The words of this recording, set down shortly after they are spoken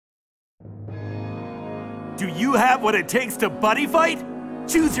Do you have what it takes to buddy fight?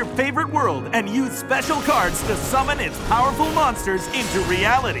 Choose your favorite world and use special cards to summon its powerful monsters into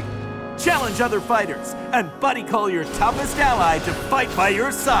reality. Challenge other fighters and buddy call your toughest ally to fight by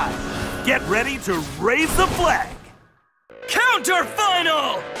your side. Get ready to raise the flag. Counter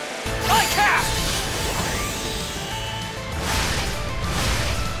final! I cast!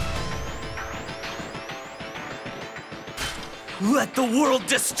 Let the world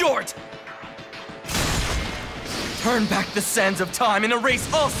distort! Turn back the sands of time and erase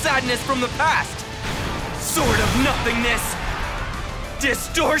all sadness from the past! Sword of nothingness!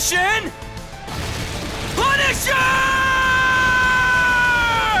 Distortion! Punisher!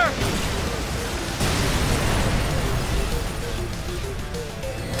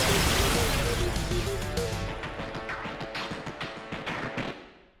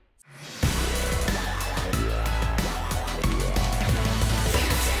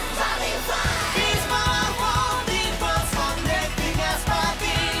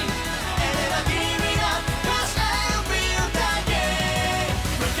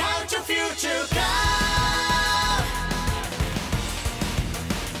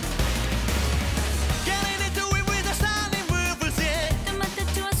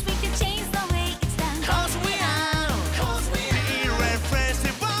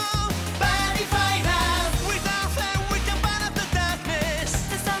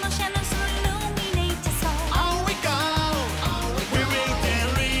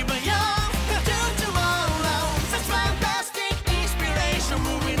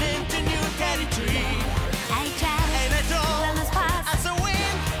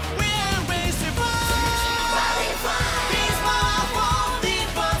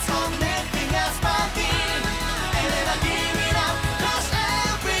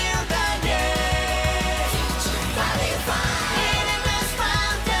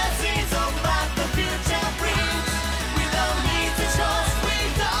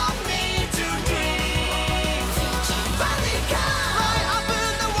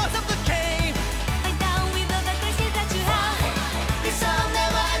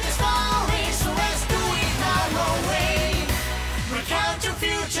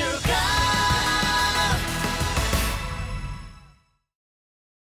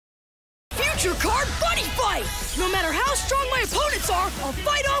 Future Card Buddyfight! No matter how strong my opponents are, I'll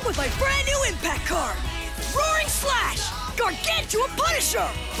fight on with my brand new impact card. Roaring Slash! Gargantua Punisher!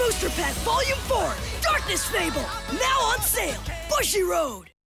 Booster Pack Volume 4! Darkness Fable! Now on sale! Bushiroad!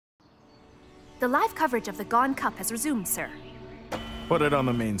 The live coverage of the Gone Cup has resumed, sir. Put it on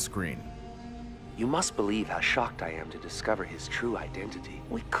the main screen. You must believe how shocked I am to discover his true identity.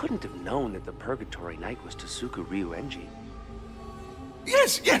 We couldn't have known that the Purgatory Knight was Tasuku Ryuenji.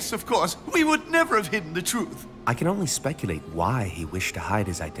 Yes, of course. We would never have hidden the truth. I can only speculate why he wished to hide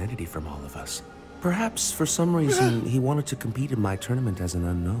his identity from all of us. Perhaps for some reason he wanted to compete in my tournament as an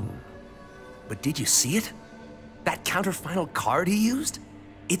unknown. But did you see it? That counterfinal card he used?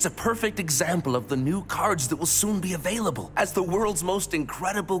 It's a perfect example of the new cards that will soon be available as the world's most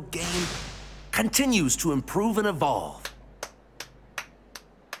incredible game continues to improve and evolve.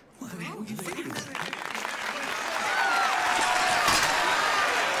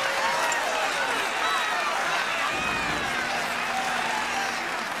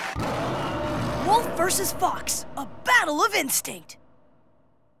 Wolf versus Fox, a battle of instinct.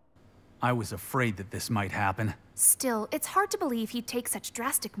 I was afraid that this might happen. Still, it's hard to believe he'd take such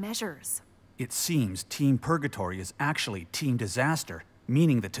drastic measures. It seems Team Purgatory is actually Team Disaster,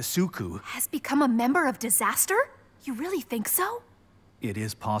 meaning that Tasuku Has become a member of Disaster? You really think so? It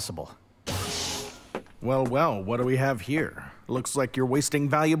is possible. Well, what do we have here? Looks like you're wasting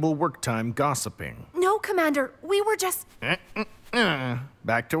valuable work time gossiping. No, Commander, we were just...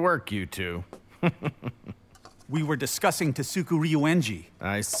 Back to work, you two. We were discussing Tasuku Ryuenji.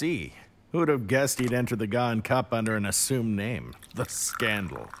 I see. Who'd have guessed he'd enter the Gone Cup under an assumed name? The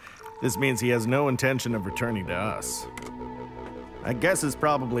scandal. This means he has no intention of returning to us. I guess it's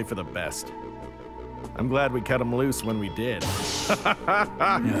probably for the best. I'm glad we cut him loose when we did.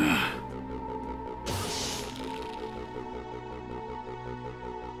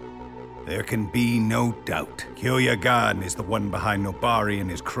 There can be no doubt. Kyoya-gan is the one behind Nobari and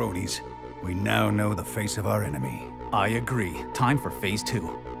his cronies. We now know the face of our enemy. I agree. Time for Phase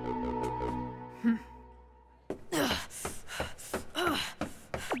 2.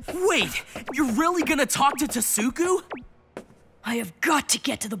 Wait, you're really gonna talk to Tasuku? I have got to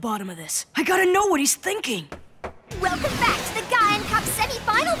get to the bottom of this. I gotta know what he's thinking. Welcome back to the Gaian Cup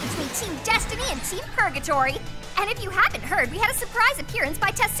semi-final between Team Destiny and Team Purgatory. And if you haven't heard, we had a surprise appearance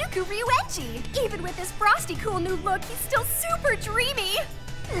by Tasuku Ryuenji. Even with his frosty cool new look, he's still super dreamy.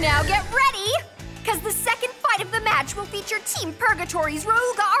 Now get ready, because the second match will feature Team Purgatory's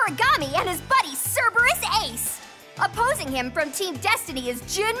Rouga Origami and his buddy Cerberus Ace. Opposing him from Team Destiny is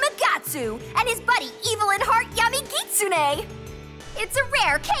Jin Magatsu and his buddy Evil and Heart Yami Gitsune. It's a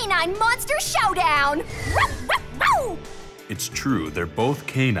rare canine monster showdown! Woo, woo, woo! It's true, they're both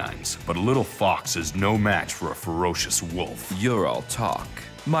canines, but a little fox is no match for a ferocious wolf. You're all talk.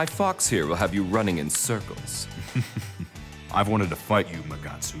 My fox here will have you running in circles. I've wanted to fight you,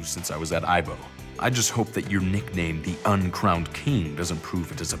 Magatsu, since I was at Aibo. I just hope that your nickname, the Uncrowned King, doesn't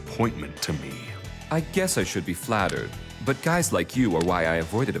prove a disappointment to me. I guess I should be flattered, but guys like you are why I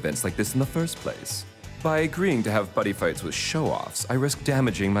avoided events like this in the first place. By agreeing to have buddy fights with show-offs, I risk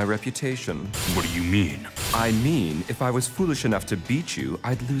damaging my reputation. What do you mean? I mean, if I was foolish enough to beat you,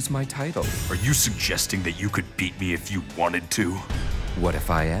 I'd lose my title. Are you suggesting that you could beat me if you wanted to? What if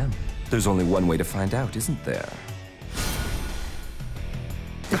I am? There's only one way to find out, isn't there?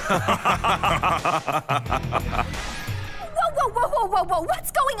 Whoa,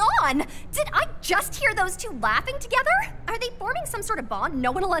 what's going on? Did I just hear those two laughing together? Are they forming some sort of bond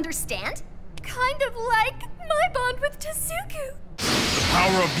no one will understand? Kind of like my bond with Tezuku. The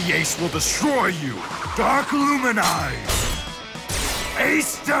power of the Ace will destroy you! Dark Luminize!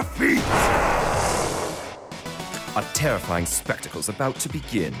 Ace defeat! A terrifying spectacle's about to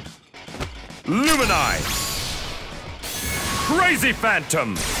begin. Luminize! Crazy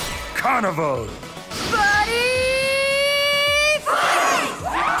Phantom! Carnival! Buddy fight!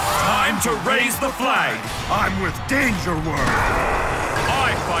 Time to raise the flag! I'm with Danger World!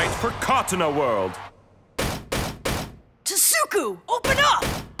 I fight for Katana World! Tezuku, open up!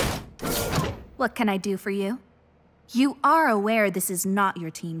 What can I do for you? You are aware this is not your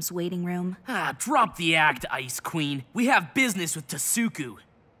team's waiting room. Drop the act, Ice Queen. We have business with Tezuku.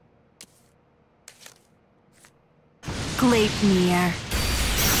 Gleipnir.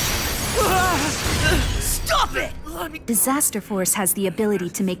 Stop it! Disaster Force has the ability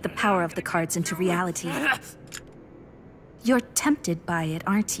to make the power of the cards into reality. You're tempted by it,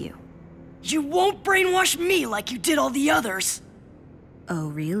 aren't you? You won't brainwash me like you did all the others. Oh,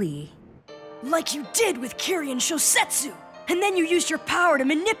 really? Like you did with Kiryu and Shosetsu. And then you used your power to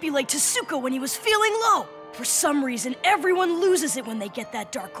manipulate Tezuka when he was feeling low. For some reason, everyone loses it when they get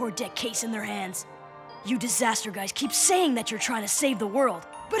that Dark Core deck case in their hands. You disaster guys keep saying that you're trying to save the world.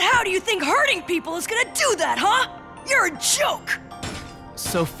 But how do you think hurting people is gonna do that, huh? You're a joke!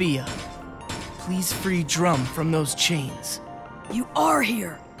 Sophia, please free Drum from those chains. You are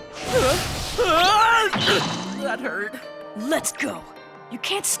here. That hurt. Let's go. You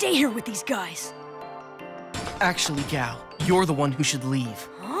can't stay here with these guys. Actually, Gal, you're the one who should leave.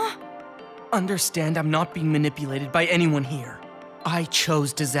 Huh? Understand I'm not being manipulated by anyone here. I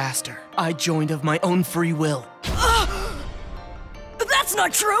chose disaster. I joined of my own free will. But that's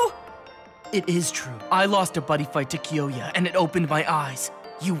not true! It is true. I lost a buddy fight to Kyoya, and it opened my eyes.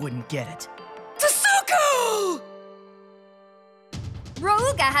 You wouldn't get it. Tezuku!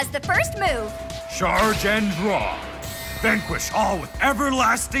 Rouga has the first move. Charge and draw. Vanquish all with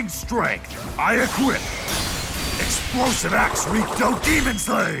everlasting strength. I equip. Explosive Axe Rikdo Demon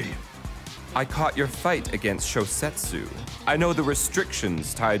Slay. I caught your fight against Shosetsu. I know the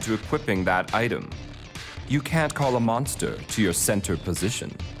restrictions tied to equipping that item. You can't call a monster to your center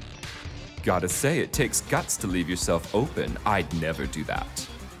position. Gotta say, it takes guts to leave yourself open. I'd never do that.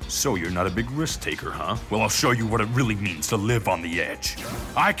 So you're not a big risk taker, huh? Well, I'll show you what it really means to live on the edge.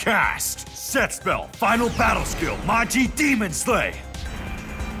 I cast Set Spell, Final Battle Skill, Maji Demon Slay.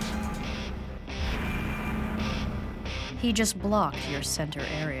 He just blocked your center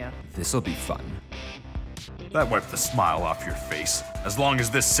area. This'll be fun. That wiped the smile off your face. As long as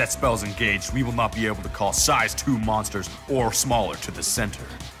this set spell's engaged, we will not be able to call size 2 monsters or smaller to the center.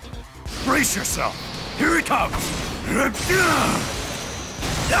 Brace yourself! Here it comes!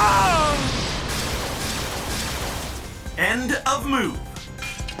 End of move.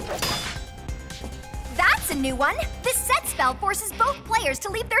 That's a new one. This set spell forces both players to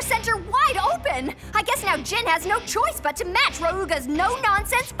leave their center wide open. I guess now Jin has no choice but to match Rouga's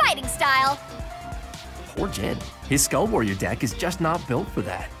no-nonsense fighting style. Poor Jin. His Skull Warrior deck is just not built for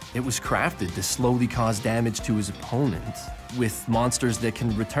that. It was crafted to slowly cause damage to his opponent, with monsters that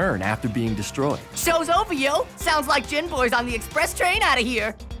can return after being destroyed. Show's over, yo! Sounds like Jin Boy's on the express train out of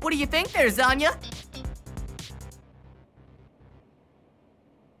here. What do you think there, Zanya?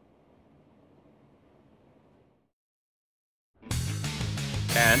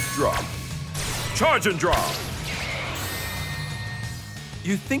 And draw. Charge and draw!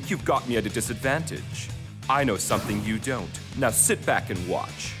 You think you've got me at a disadvantage. I know something you don't. Now sit back and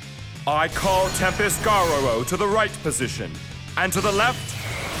watch. I call Tempest Garoro to the right position. And to the left,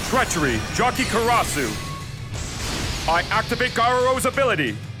 Treachery, Jockey Karasu. I activate Garo's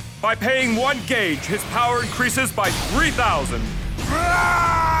ability. By paying 1 gauge, his power increases by 3,000.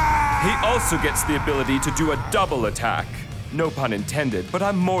 He also gets the ability to do a double attack. No pun intended, but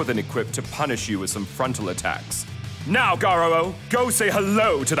I'm more than equipped to punish you with some frontal attacks. Now, Garo, go say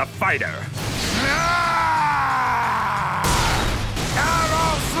hello to the fighter.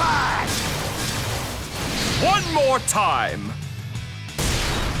 Garo Slash! One more time.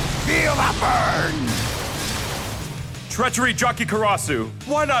 Feel the burn! Treachery Jockey Karasu,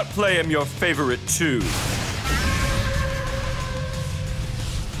 why not play him your favorite too?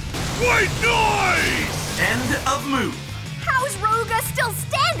 White noise! End of move. How is Roga still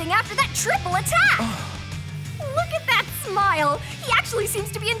standing after that triple attack? Look at that smile. He actually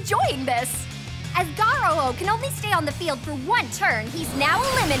seems to be enjoying this. As Garo can only stay on the field for 1 turn, he's now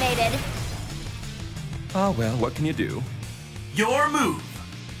eliminated. Ah, well, what can you do? Your move.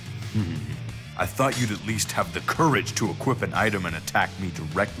 I thought you'd at least have the courage to equip an item and attack me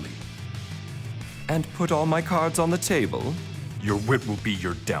directly. And put all my cards on the table? Your wit will be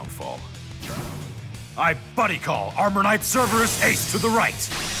your downfall. I buddy call Armor Knight Cerberus Ace to the right.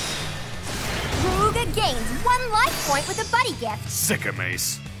 Ruga gains 1 life point with a buddy gift. Sick him,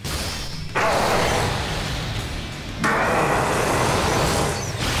 Ace.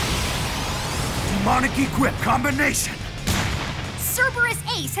 Demonic Equip Combination. Cerberus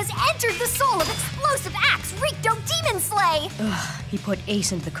Ace has entered the soul of Explosive Axe Ricto Demon Slay. Ugh, he put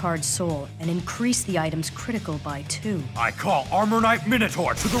Ace into the card's soul and increased the item's critical by 2. I call Armor Knight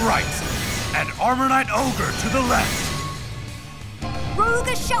Minotaur to the right and Armor Knight Ogre to the left.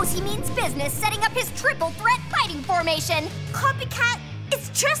 Ruga shows he means business, setting up his triple threat fighting formation. Copycat, it's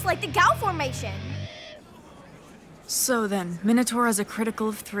just like the Gao formation. So then, Minotaur has a critical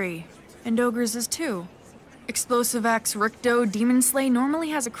of 3, and Ogre's is 2. Explosive Axe Ricto Demon Slay normally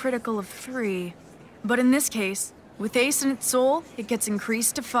has a critical of 3, but in this case, with Ace in its soul, it gets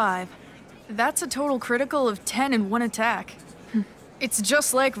increased to 5. That's a total critical of 10 in 1 attack. It's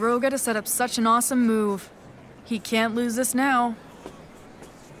just like Roga to set up such an awesome move. He can't lose this now.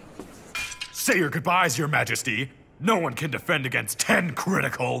 Say your goodbyes, Your Majesty. No one can defend against 10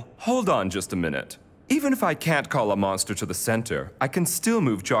 critical. Hold on just a minute. Even if I can't call a monster to the center, I can still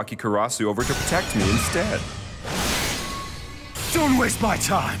move Jockey Karasu over to protect me instead. Don't waste my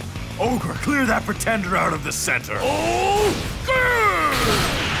time. Ogre, clear that pretender out of the center.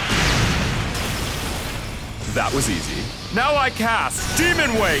 That was easy. Now I cast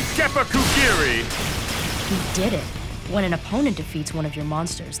Demon Way Geppa Kukiri. He did it. When an opponent defeats one of your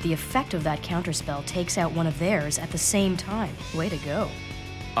monsters, the effect of that counterspell takes out one of theirs at the same time. Way to go.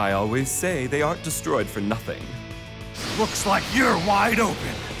 I always say they aren't destroyed for nothing. Looks like you're wide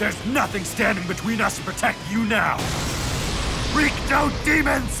open. There's nothing standing between us to protect you now. Ricto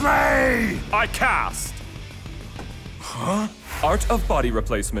Demon Slay! I cast! Huh? Art of Body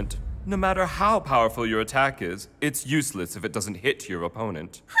Replacement. No matter how powerful your attack is, it's useless if it doesn't hit your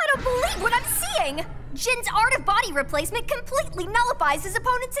opponent. I don't believe what I'm seeing! Jin's Art of Body Replacement completely nullifies his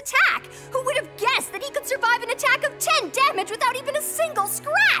opponent's attack! Who would have guessed that he could survive an attack of 10 damage without even a single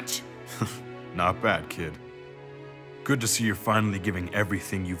scratch? Not bad, kid. Good to see you're finally giving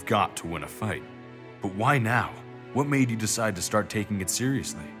everything you've got to win a fight. But why now? What made you decide to start taking it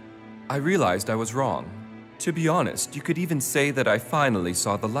seriously? I realized I was wrong. To be honest, you could even say that I finally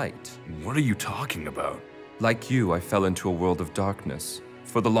saw the light. What are you talking about? Like you, I fell into a world of darkness.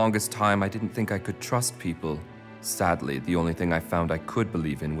 For the longest time, I didn't think I could trust people. Sadly, the only thing I found I could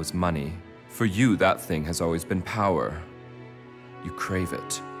believe in was money. For you, that thing has always been power. You crave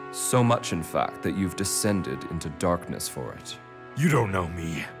it. So much, in fact, that you've descended into darkness for it. You don't know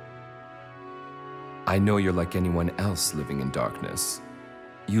me. I know you're like anyone else living in darkness.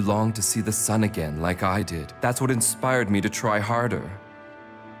 You long to see the sun again, like I did. That's what inspired me to try harder.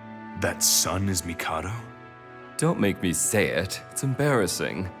 That sun is Mikado? Don't make me say it. It's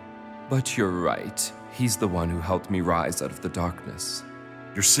embarrassing. But you're right. He's the one who helped me rise out of the darkness.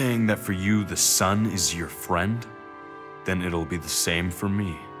 You're saying that for you, the sun is your friend? Then it'll be the same for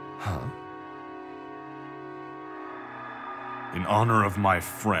me. Huh? In honor of my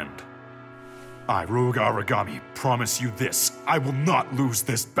friend, I, Rogue Aragami, promise you this. I will not lose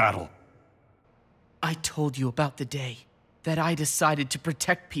this battle. I told you about the day that I decided to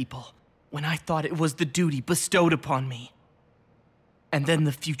protect people when I thought it was the duty bestowed upon me. And then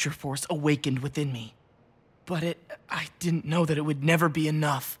the Future Force awakened within me. But I didn't know that it would never be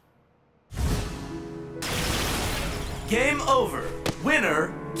enough. Game over.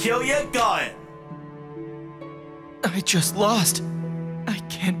 Winner, Kyoya Gaen. I just lost. I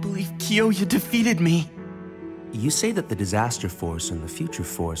can't believe Kyoya defeated me. You say that the Disaster Force and the Future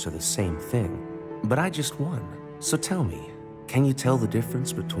Force are the same thing, but I just won. So tell me, can you tell the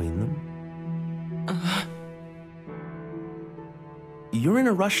difference between them? You're in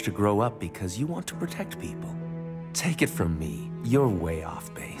a rush to grow up because you want to protect people. Take it from me, you're way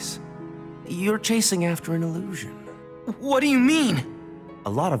off base. You're chasing after an illusion. What do you mean? A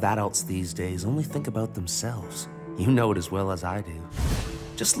lot of adults these days only think about themselves. You know it as well as I do.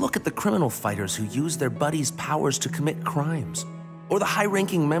 Just look at the criminal fighters who use their buddies' powers to commit crimes. Or the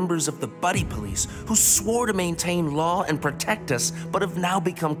high-ranking members of the buddy police who swore to maintain law and protect us, but have now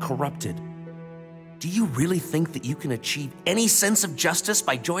become corrupted. Do you really think that you can achieve any sense of justice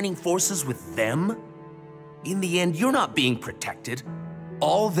by joining forces with them? In the end, you're not being protected.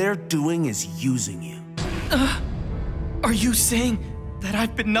 All they're doing is using you. Are you saying that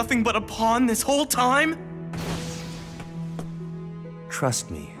I've been nothing but a pawn this whole time?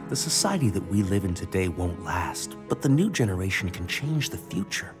 Trust me, the society that we live in today won't last, but the new generation can change the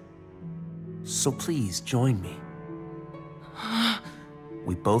future. So please, join me.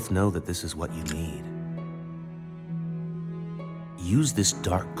 We both know that this is what you need. Use this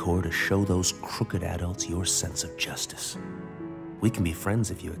dark core to show those crooked adults your sense of justice. We can be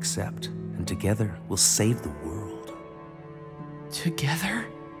friends if you accept, and together we'll save the world. Together?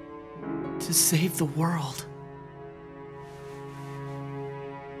 To save the world?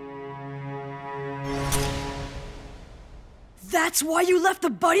 That's why you left the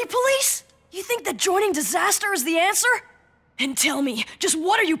buddy police? You think that joining Disaster is the answer? And tell me, just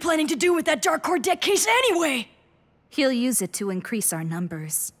what are you planning to do with that Dark Core deck case anyway? He'll use it to increase our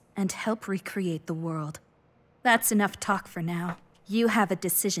numbers and help recreate the world. That's enough talk for now. You have a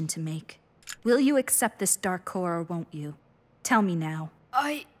decision to make. Will you accept this Dark Core or won't you? Tell me now.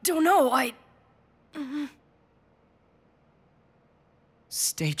 I don't know,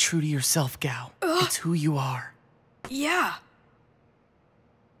 Stay true to yourself, Gao. It's who you are. Yeah.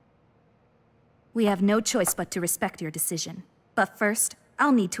 We have no choice but to respect your decision. But first,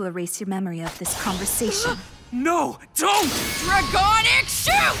 I'll need to erase your memory of this conversation. No, don't! Dragonic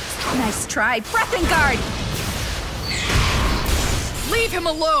shoot! Nice try, Breathing Guard! Leave him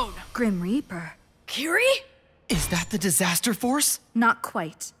alone! Grim Reaper. Kiri? Is that the Disaster Force? Not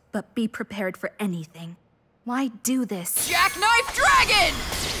quite, but be prepared for anything. Why do this? Jackknife Dragon!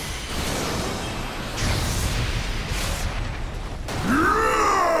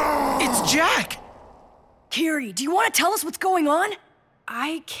 It's Jack! Kiri, do you want to tell us what's going on?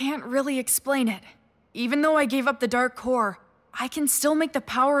 I can't really explain it. Even though I gave up the Dark Core, I can still make the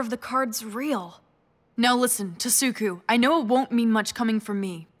power of the cards real. Now listen, Tasuku, I know it won't mean much coming from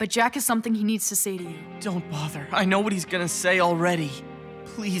me, but Jack has something he needs to say to you. Don't bother. I know what he's gonna say already.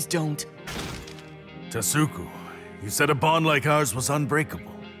 Please don't. Tasuku, you said a bond like ours was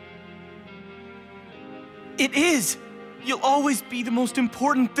unbreakable. It is! You'll always be the most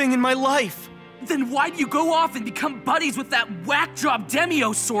important thing in my life. Then why'd you go off and become buddies with that whack-job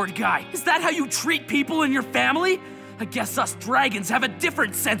Demio sword guy? Is that how you treat people in your family? I guess us dragons have a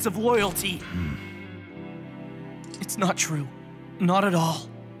different sense of loyalty. It's not true. Not at all.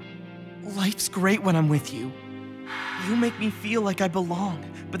 Life's great when I'm with you. You make me feel like I belong,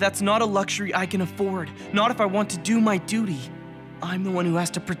 but that's not a luxury I can afford. Not if I want to do my duty. I'm the one who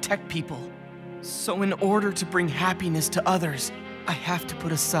has to protect people. So in order to bring happiness to others, I have to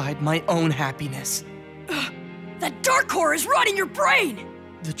put aside my own happiness. That Dark Core is rotting your brain!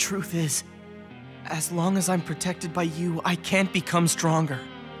 The truth is, as long as I'm protected by you, I can't become stronger.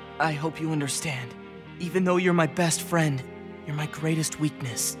 I hope you understand. Even though you're my best friend, you're my greatest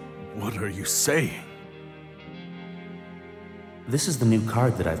weakness. What are you saying? This is the new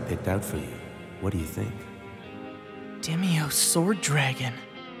card that I've picked out for you. What do you think? Demio Sword Dragon.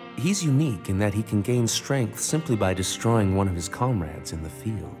 He's unique in that he can gain strength simply by destroying one of his comrades in the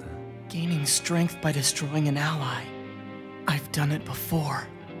field. Gaining strength by destroying an ally. I've done it before.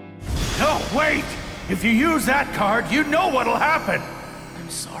 No, wait! If you use that card, you know what'll happen! I'm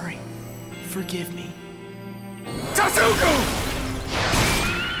sorry. Forgive me. Tasuku!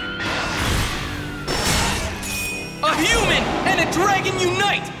 A human and a dragon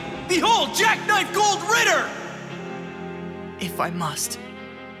unite! Behold, Jackknife Gold Ritter! If I must,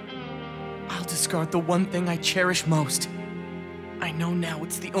 I'll discard the one thing I cherish most. I know now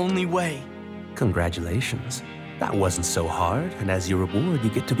it's the only way. Congratulations. That wasn't so hard, and as your reward, you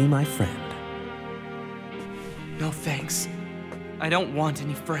get to be my friend. No thanks. I don't want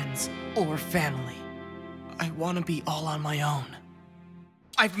any friends or family. I want to be all on my own.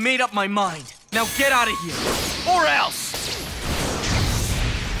 I've made up my mind. Now get out of here, or else!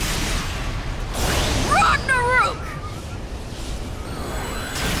 Ragnarok!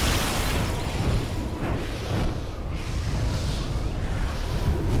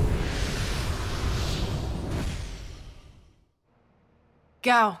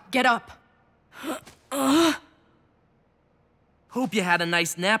 Gao, get up. Hope you had a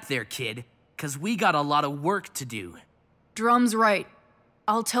nice nap there, kid, 'cause we got a lot of work to do. Drum's right.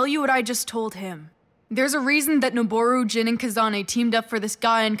 I'll tell you what I just told him. There's a reason that Noboru, Jin, and Kazane teamed up for this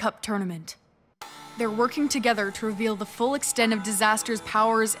Gaian Cup tournament. They're working together to reveal the full extent of Disaster's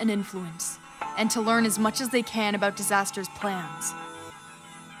powers and influence, and to learn as much as they can about Disaster's plans.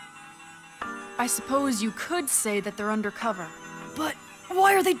 I suppose you could say that they're undercover. But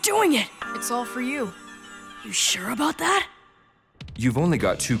why are they doing it? It's all for you. You sure about that? You've only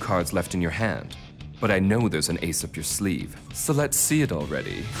got 2 cards left in your hand, but I know there's an ace up your sleeve, so let's see it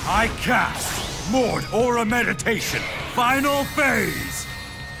already. I cast Mord Aura Meditation, Final Phase!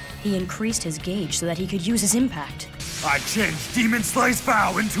 He increased his gauge so that he could use his impact. I change Demon Slay's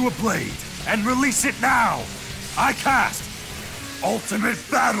vow into a blade, and release it now! I cast Ultimate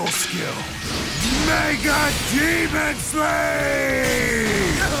Battle Skill, Mega Demon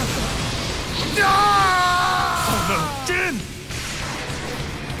Slay! Oh no, Jin!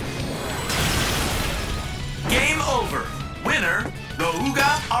 Game over. Winner, the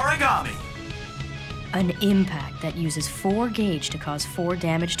Uga Aragami. An impact that uses 4 gauge to cause 4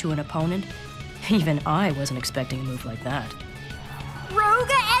 damage to an opponent? Even I wasn't expecting a move like that.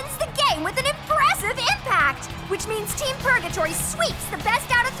 Roga ends the game with an impressive impact, which means Team Purgatory sweeps the best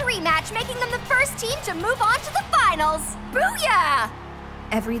out of 3 match, making them the first team to move on to the finals. Booyah!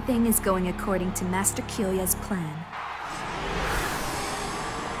 Everything is going according to Master Kyoya's plan.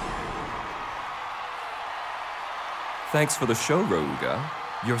 Thanks for the show, Rouga.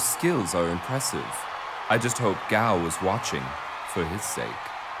 Your skills are impressive. I just hope Gao was watching, for his sake.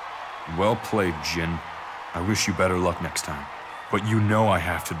 Well played, Jin. I wish you better luck next time. But you know I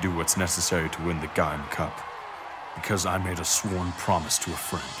have to do what's necessary to win the Gaian Cup. Because I made a sworn promise to a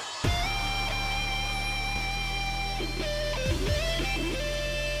friend.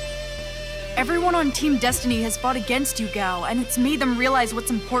 Everyone on Team Destiny has fought against you, Gao, and it's made them realize what's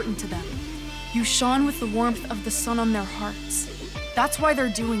important to them. You shone with the warmth of the sun on their hearts. That's why they're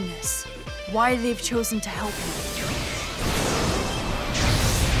doing this. Why they've chosen to help you.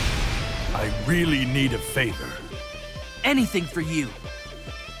 I really need a favor. Anything for you.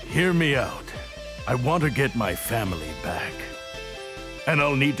 Hear me out. I want to get my family back. And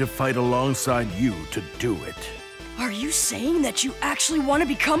I'll need to fight alongside you to do it. Are you saying that you actually want to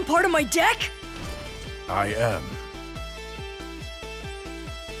become part of my deck? I am.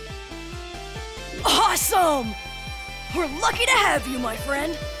 Awesome! We're lucky to have you, my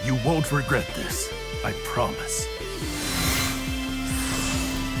friend. You won't regret this. I promise.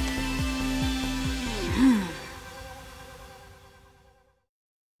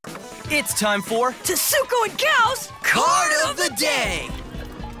 It's time for Tsuko and Gao's Card of the Day!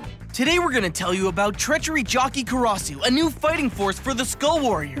 Today we're gonna tell you about Treachery Jockey Karasu, a new fighting force for the Skull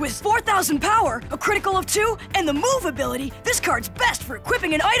Warriors. With 4,000 power, a critical of 2, and the move ability, this card's best for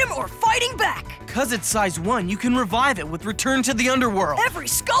equipping an item or fighting back. Cause it's size 1, you can revive it with Return to the Underworld. Every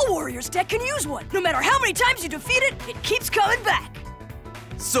Skull Warriors deck can use one. No matter how many times you defeat it, it keeps coming back.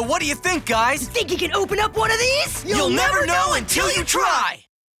 So what do you think, guys? You think you can open up one of these? You'll never know until you try!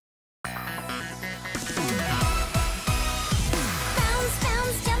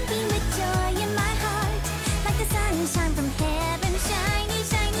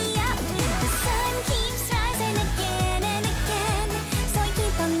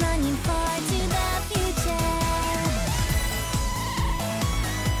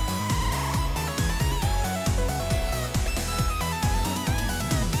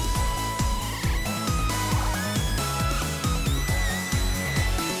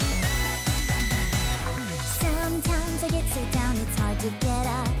 To get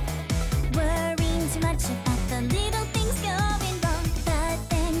up, worrying too much about the little things going wrong. But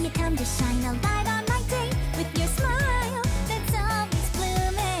then you come to shine a light on my day with your smile that's always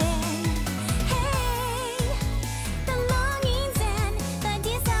blooming. Hey, the longings and the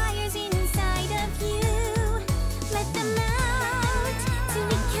desires inside of you, let them out to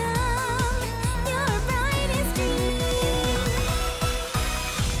become your brightest dream.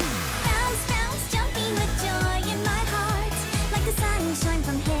 Bounce, bounce, jumping with joy in my heart. Like the sunshine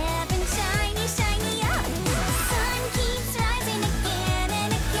from heaven, shiny, shiny up. The sun keeps rising again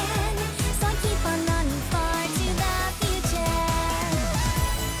and again, so I keep on running far to the future.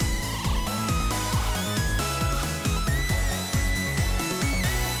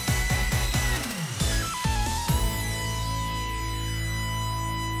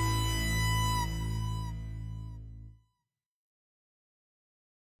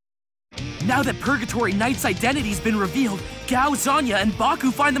 Now that Purgatory Knight's identity's been revealed, Gao, Zanya, and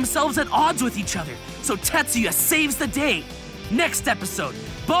Baku find themselves at odds with each other, so Tetsuya saves the day. Next episode,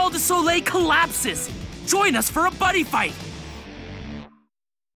 Ball de Soleil collapses. Join us for a buddy fight.